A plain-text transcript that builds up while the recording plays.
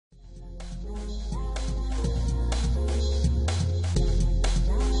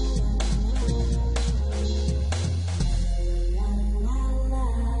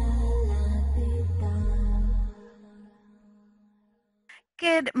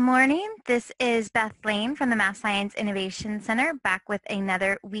Good morning. This is Beth Layne from the Math Science Innovation Center, back with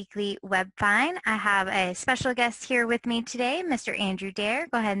another weekly Webfind. I have a special guest here with me today, Mr. Andrew Dare.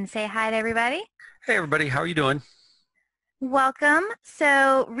 Go ahead and say hi to everybody. Hey everybody, how are you doing? Welcome.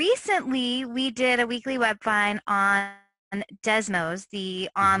 So recently we did a weekly Webfind on Desmos, the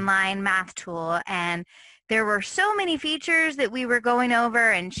online math tool, and there were so many features that we were going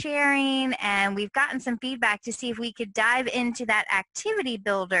over and sharing, and we've gotten some feedback to see if we could dive into that activity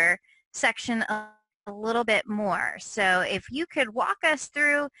builder section a little bit more. So if you could walk us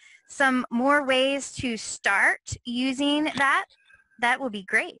through some more ways to start using that, that would be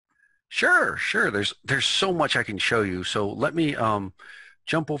great. Sure. There's so much I can show you. So let me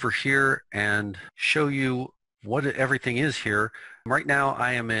jump over here and show you what everything is here. Right now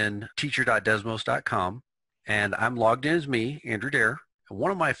I am in teacher.desmos.com and I'm logged in as me, Andrew Dare. And one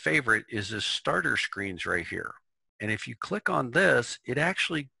of my favorite is this starter screens right here. And if you click on this, it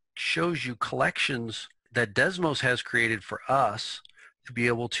actually shows you collections that Desmos has created for us to be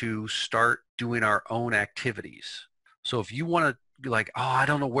able to start doing our own activities. So if you want to be like, oh, I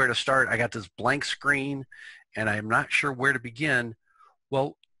don't know where to start. I got this blank screen and I'm not sure where to begin.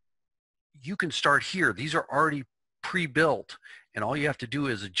 Well, you can start here. These are already pre-built and all you have to do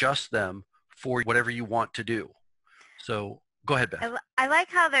is adjust them for whatever you want to do. So go ahead, Beth. I like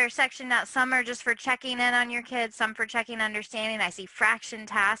how they're sectioned out. Some are just for checking in on your kids, some for checking understanding. I see fraction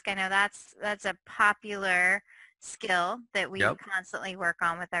task. I know that's a popular skill that we constantly work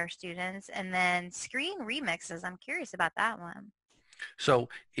on with our students. And then screen remixes. I'm curious about that one. So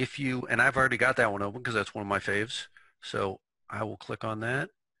if you, and I've already got that one open because that's one of my faves. So I will click on that.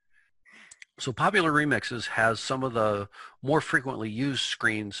 So Popular Remixes has some of the more frequently used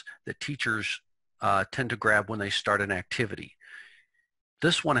screens that teachers tend to grab when they start an activity.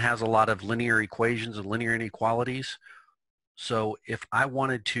 This one has a lot of linear equations and linear inequalities. So if I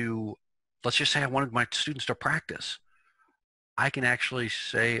wanted to, let's just say I wanted my students to practice, I can actually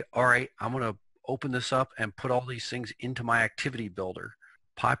say, all right, I'm going to open this up and put all these things into my activity builder.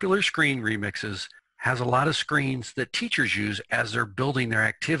 Popular Screen Remixes has a lot of screens that teachers use as they're building their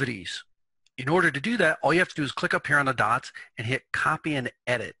activities. In order to do that, all you have to do is click up here on the dots and hit copy and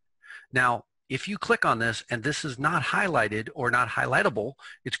edit. Now, if you click on this and this is not highlighted or not highlightable,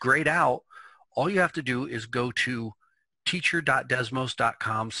 it's grayed out, all you have to do is go to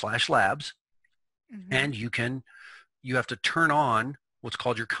teacher.desmos.com/labs and you have to turn on what's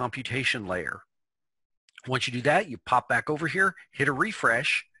called your computation layer. Once you do that, you pop back over here, hit a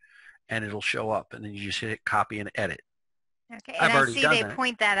refresh, and it'll show up. And then you just hit copy and edit. Okay, and I see they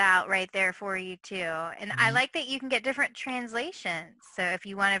point that out right there for you too. And I like that you can get different translations. So if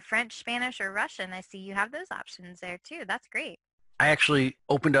you wanted French, Spanish, or Russian, I see you have those options there too. That's great. I actually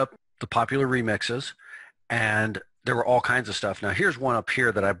opened up the Popular Remixes, and there were all kinds of stuff. Now here's one up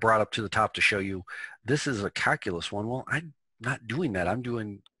here that I brought up to the top to show you. This is a calculus one. Well, I'm not doing that. I'm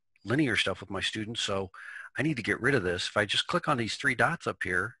doing linear stuff with my students, so I need to get rid of this. If I just click on these three dots up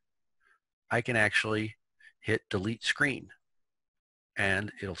here, I can actually hit delete screen.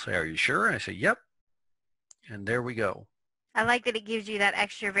 And it'll say, are you sure? And I say, yep. And there we go. I like that it gives you that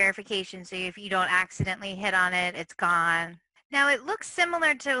extra verification. So if you don't accidentally hit on it, it's gone. Now it looks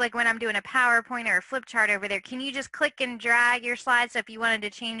similar to like when I'm doing a PowerPoint or a flip chart over there. Can you just click and drag your slides so if you wanted to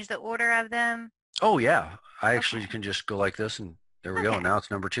change the order of them? Oh yeah. I actually can just go like this and there we go. Now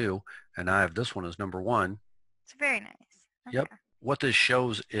it's number 2 and I have this one as number 1. It's very nice. Yep. What this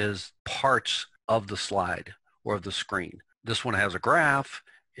shows is parts of the slide or of the screen. This one has a graph.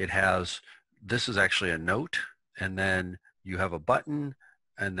 It has, this is actually a note, and then you have a button,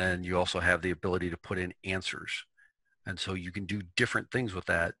 and then you also have the ability to put in answers. And so you can do different things with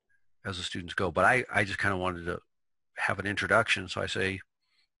that as the students go. But I just kind of wanted to have an introduction. So I say,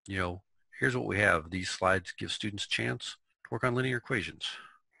 you know, here's what we have. These slides give students a chance to work on linear equations.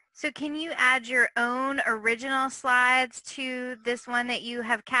 So can you add your own original slides to this one that you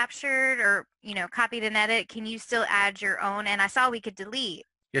have captured or, you know, copied and edit? Can you still add your own? And I saw we could delete.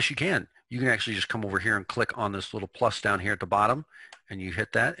 Yes, you can. You can actually just come over here and click on this little plus down here at the bottom and you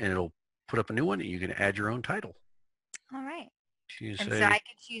hit that and it'll put up a new one and you can add your own title. All right. And so I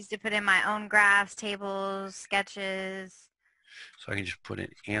can choose to put in my own graphs, tables, sketches. So I can just put in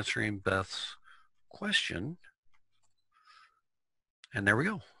answering Beth's question. And there we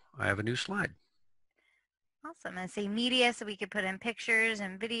go. I have a new slide. Awesome. And say media, so we could put in pictures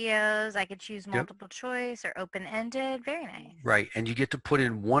and videos. I could choose multiple choice or open-ended. Very nice. Right. And you get to put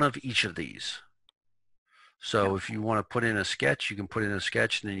in one of each of these. So if you want to put in a sketch, you can put in a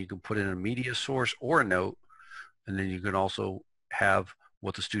sketch, and then you can put in a media source or a note. And then you can also have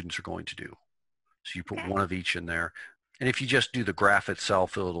what the students are going to do. So you put one of each in there. And if you just do the graph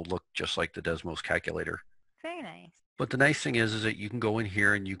itself, it'll look just like the Desmos calculator. Very nice. But the nice thing is that you can go in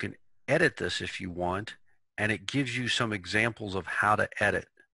here and you can edit this if you want, and it gives you some examples of how to edit.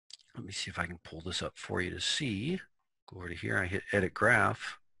 Let me see if I can pull this up for you to see. Go over to here, I hit edit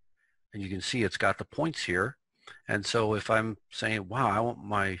graph, and you can see it's got the points here. And so if I'm saying, wow, I want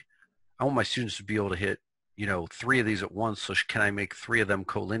my students to be able to hit, 3 of these at once, so can I make 3 of them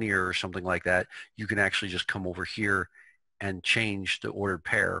collinear or something like that, you can actually just come over here and change the ordered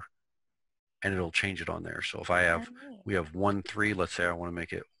pair, and it'll change it on there. So if we have 1, 3, let's say I want to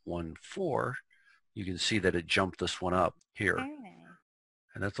make it 1, 4, you can see that it jumped this one up here. Very nice.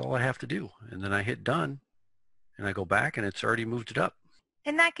 And that's all I have to do. And then I hit done, and I go back, and it's already moved it up.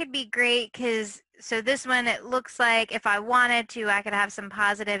 And that could be great because, so this one, it looks like if I wanted to, I could have some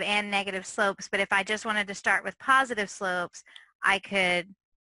positive and negative slopes. But if I just wanted to start with positive slopes, I could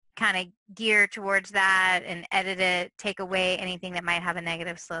kind of gear towards that and edit it, take away anything that might have a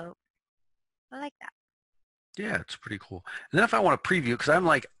negative slope. I like that. Yeah, it's pretty cool. And then if I want to preview, because I'm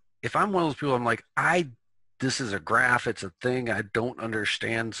like, if I'm one of those people, I'm like, this is a graph, it's a thing, I don't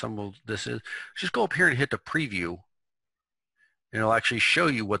understand some of this is, just go up here and hit the preview, and it'll actually show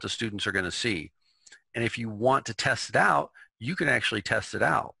you what the students are going to see. And if you want to test it out, you can actually test it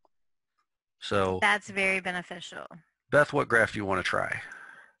out. So that's very beneficial. Beth, what graph do you want to try?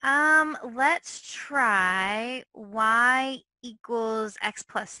 Let's try y equals x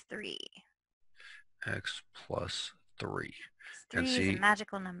plus 3. X plus 3. 3 is a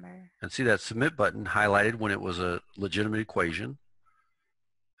magical number. And see that submit button highlighted when it was a legitimate equation.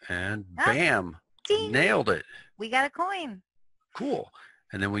 And bam, ding, nailed it. We got a coin. Cool.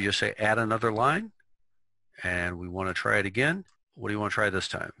 And then we just say add another line, and we want to try it again. What do you want to try this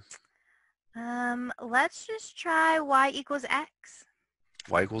time? Let's just try y equals x.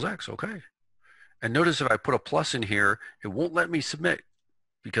 Y equals x, okay. And notice if I put a plus in here, it won't let me submit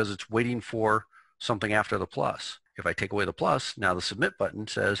because it's waiting for something after the plus. If I take away the plus, now the submit button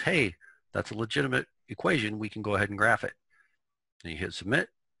says, hey, that's a legitimate equation. We can go ahead and graph it. And you hit submit.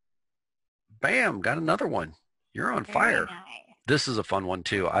 Bam, got another one. You're on fire. Nice. This is a fun one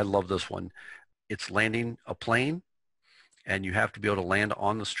too. I love this one. It's landing a plane, and you have to be able to land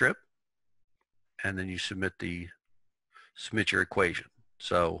on the strip, and then you submit your equation.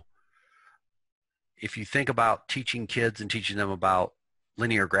 So if you think about teaching kids and teaching them about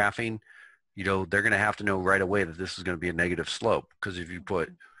linear graphing, they're going to have to know right away that this is going to be a negative slope, because if you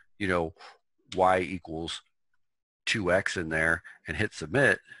put, y equals 2x in there and hit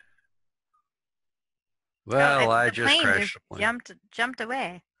submit, well, I just crashed the plane. Jumped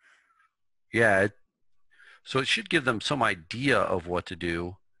away. Yeah. So it should give them some idea of what to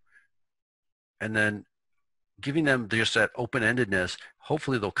do. And then giving them just that open-endedness,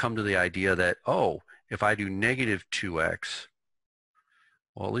 hopefully they'll come to the idea that, oh, if I do negative 2x,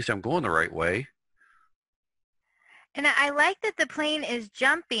 well, at least I'm going the right way. And I like that the plane is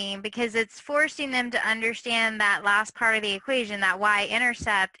jumping because it's forcing them to understand that last part of the equation, that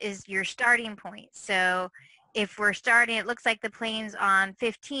y-intercept is your starting point. So if we're starting, it looks like the plane's on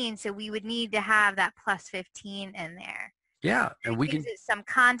 15, so we would need to have that plus 15 in there. Yeah, and we can... some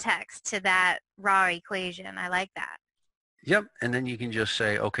context to that raw equation. I like that. Yep, and then you can just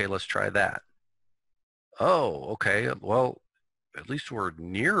say, okay, let's try that. Oh, okay, well, at least we're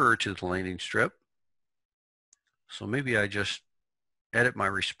nearer to the landing strip. So maybe I just edit my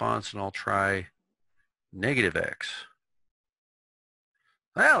response and I'll try negative x.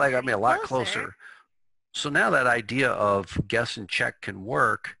 Well, that got me a lot closer. So now that idea of guess and check can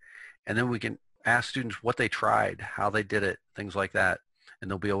work, and then we can ask students what they tried, how they did it, things like that, and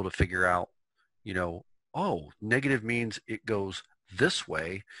they'll be able to figure out, oh, negative means it goes this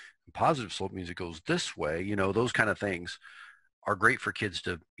way, and positive slope means it goes this way. Those kind of things are great for kids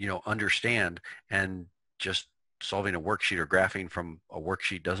to, understand, and just solving a worksheet or graphing from a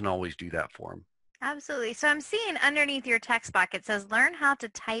worksheet doesn't always do that for them. Absolutely. So I'm seeing underneath your text box, it says learn how to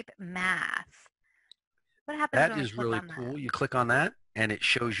type math. What happens that when we is click really on cool. That? You click on that and it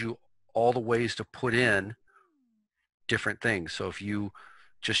shows you all the ways to put in different things. So if you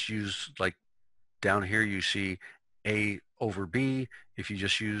just use, like down here you see A over B, if you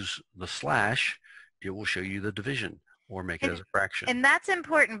just use the slash, it will show you the division or make it as a fraction. And that's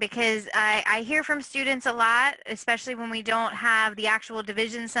important because I hear from students a lot, especially when we don't have the actual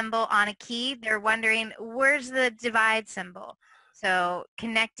division symbol on a key. They're wondering, where's the divide symbol? So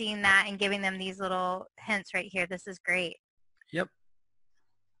connecting that and giving them these little hints right here, this is great. Yep.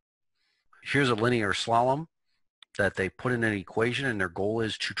 Here's a linear slalom that they put in an equation, and their goal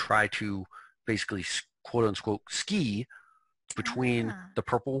is to try to basically, quote unquote, ski between the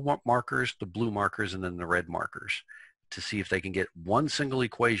purple markers, the blue markers, and then the red markers. to see if they can get one single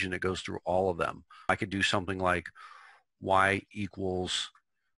equation that goes through all of them. I could do something like y equals,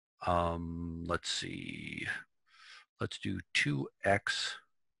 let's see, let's do 2x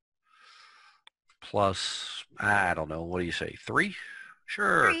plus, I don't know, what do you say, 3?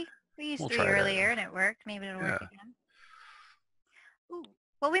 Sure, 3. We used we'll 3 try that. earlier and it worked. Maybe it'll work Yeah. again. Ooh.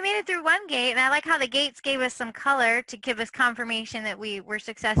 Well, we made it through one gate, and I like how the gates gave us some color to give us confirmation that we were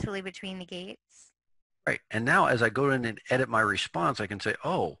successfully between the gates. Right. And now as I go in and edit my response, I can say,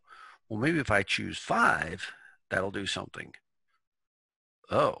 oh, well, maybe if I choose 5, that'll do something.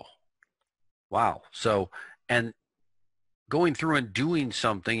 Oh, wow. So, and going through and doing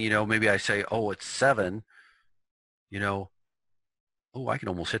something, maybe I say, oh, it's 7, you know, oh, I can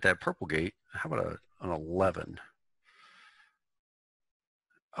almost hit that purple gate. How about an 11?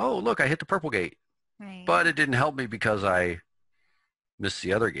 Oh, look, I hit the purple gate. There you But go. it didn't help me because I missed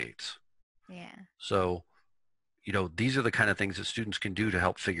the other gates. Yeah. So, these are the kind of things that students can do to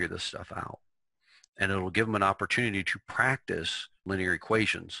help figure this stuff out. And it'll give them an opportunity to practice linear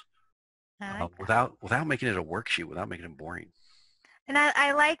equations I like that. without making it a worksheet, without making it boring. And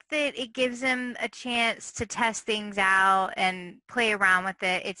I like that it gives them a chance to test things out and play around with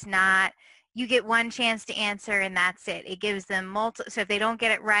it. It's not, you get one chance to answer and that's it. It gives them so if they don't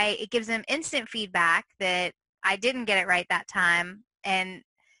get it right, it gives them instant feedback that I didn't get it right that time. And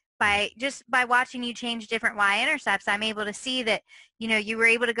by watching you change different y-intercepts, I'm able to see that, you were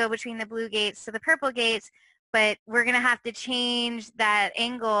able to go between the blue gates to the purple gates, but we're going to have to change that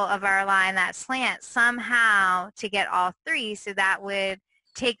angle of our line, that slant, somehow to get all 3. So that would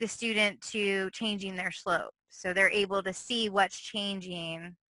take the student to changing their slope. So they're able to see what's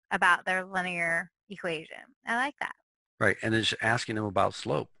changing about their linear equation. I like that. Right. And it's asking them about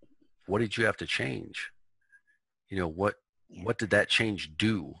slope. What did you have to change? What Yeah. what did that change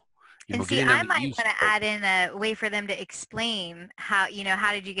do? And see, Getting them I to might use want to slope. add in a way for them to explain how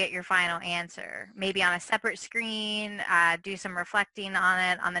did you get your final answer? Maybe on a separate screen, do some reflecting on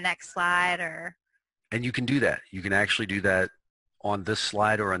it on the next slide, or And you can do that. You can actually do that on this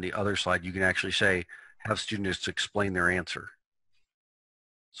slide or on the other slide. You can actually say, have students explain their answer.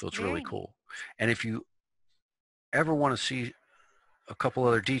 So it's really very neat. cool. And if you ever want to see a couple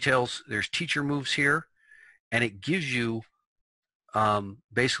other details, there's teacher moves here, and it gives you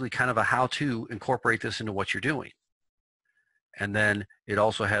basically kind of a how to incorporate this into what you're doing. And then it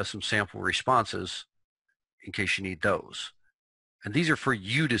also has some sample responses in case you need those. And these are for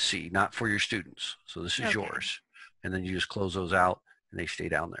you to see, not for your students. So this is Okay. yours. And then you just close those out and they stay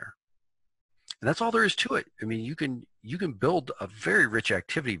down there. And that's all there is to it. I mean, you can build a very rich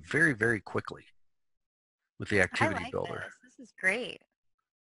activity very, very quickly with the I activity like builder. this. This is great.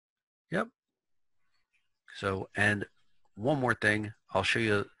 Yep. So, and one more thing, I'll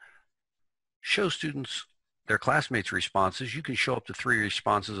show students their classmates' responses. You can show up to 3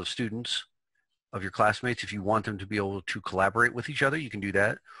 responses of students of your classmates. If you want them to be able to collaborate with each other, you can do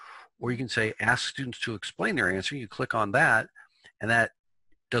that. Or you can say, ask students to explain their answer. You click on that, and that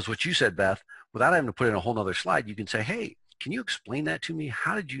does what you said, Beth. Without having to put in a whole nother slide, you can say, hey, can you explain that to me?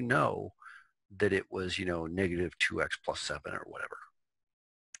 How did you know that it was, negative 2x plus 7 or whatever?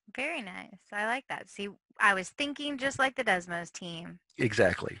 Very nice. I like that. See, I was thinking just like the Desmos team.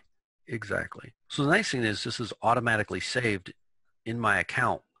 Exactly. Exactly. So the nice thing is this is automatically saved in my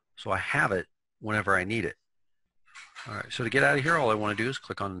account. So I have it whenever I need it. All right. So to get out of here, all I want to do is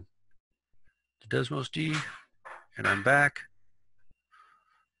click on the Desmos2, and I'm back.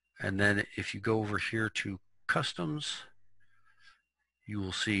 And then if you go over here to customs, you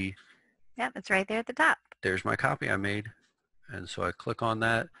will see Yep, it's right there at the top. there's my copy I made. And so I click on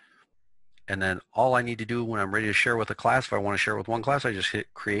that. And then all I need to do when I'm ready to share with a class, if I want to share with one class, I just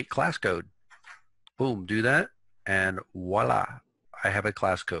hit create class code. Boom, do that. And voila, I have a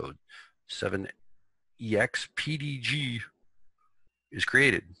class code. 7EXPDG is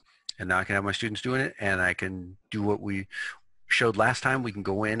created. And now I can have my students doing it, and I can do what we showed last time. We can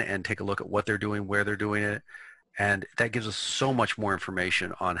go in and take a look at what they're doing, where they're doing it, and that gives us so much more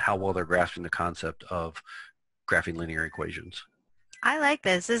information on how well they're grasping the concept of graphing linear equations. I like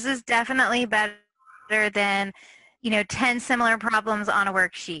this. This is definitely better than 10 similar problems on a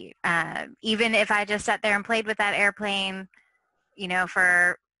worksheet. Even if I just sat there and played with that airplane,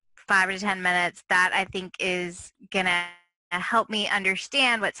 for 5 to 10 minutes, that I think is going to help me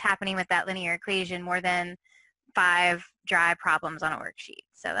understand what's happening with that linear equation more than 5 dry problems on a worksheet.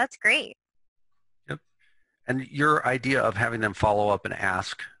 So that's great. Yep. And your idea of having them follow up and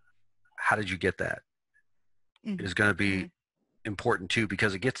ask, how did you get that, is going to Mm-hmm. be important too,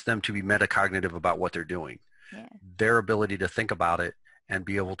 because it gets them to be metacognitive about what they're doing. Yeah. Their ability to think about it and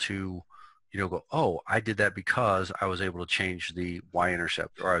be able to, go, oh, I did that because I was able to change the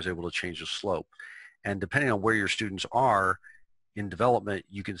y-intercept, or I was able to change the slope. And depending on where your students are in development,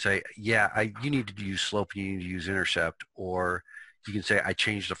 you can say, yeah, you need to use slope, you need to use intercept, or you can say, I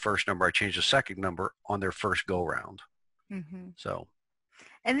changed the first number, I changed the second number on their first go round. Mm-hmm. So.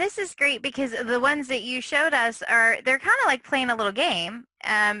 And this is great because the ones that you showed us they're kind of like playing a little game.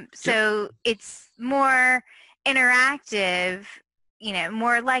 Yep. So it's more interactive,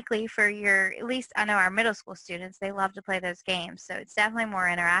 more likely for at least I know our middle school students, they love to play those games. So it's definitely more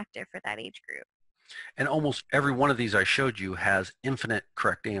interactive for that age group. And almost every one of these I showed you has infinite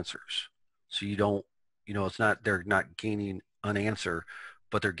correct answers. So you don't, it's not, they're not gaining an answer,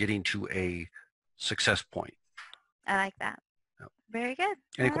 but they're getting to a success point. I like that. Yep. Very good.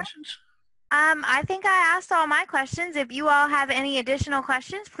 Any All right. questions? I think I asked all my questions. If you all have any additional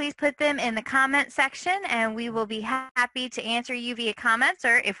questions, please put them in the comment section and we will be happy to answer you via comments,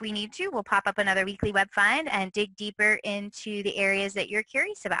 or if we need to, we'll pop up another weekly web find and dig deeper into the areas that you're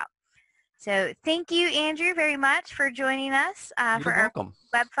curious about. So thank you, Andrew, very much for joining us You're for our welcome.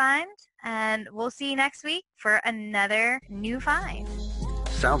 web find, and we'll see you next week for another new find.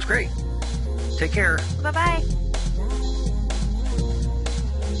 Sounds great. Take care. Bye-bye.